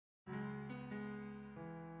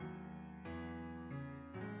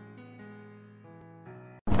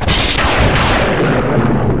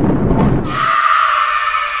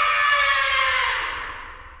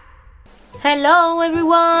Hello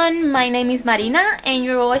everyone, my name is Marina and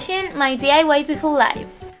you're watching my DIY to Full Life.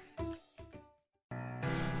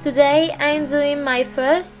 Today I'm doing my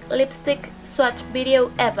first lipstick swatch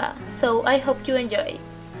video ever, so I hope you enjoy.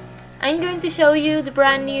 I'm going to show you the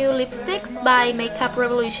brand new lipsticks by Makeup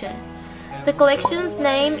Revolution. The collection's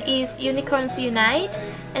name is Unicorns Unite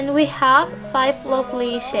and we have 5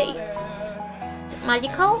 lovely shades: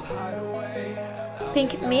 Magical,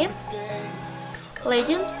 Pink Mips,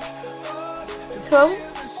 Legends, Throne,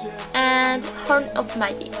 and Horn of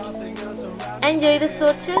Magic. Enjoy the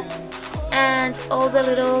swatches and all the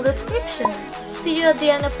little descriptions. See you at the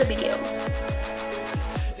end of the video.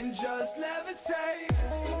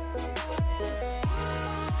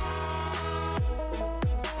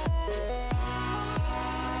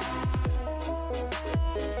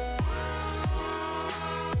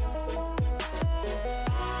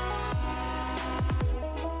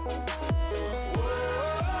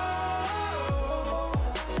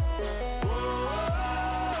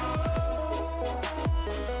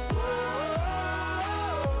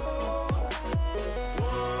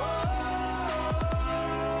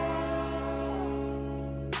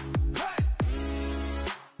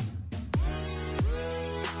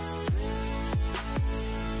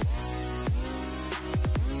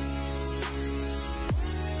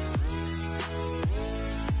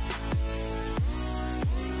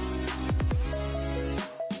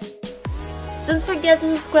 Don't forget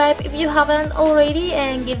to subscribe if you haven't already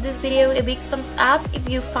and give this video a big thumbs up if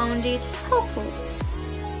you found it helpful.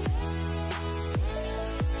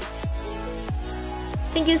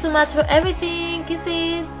 Thank you so much for everything.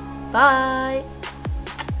 Kisses. Bye.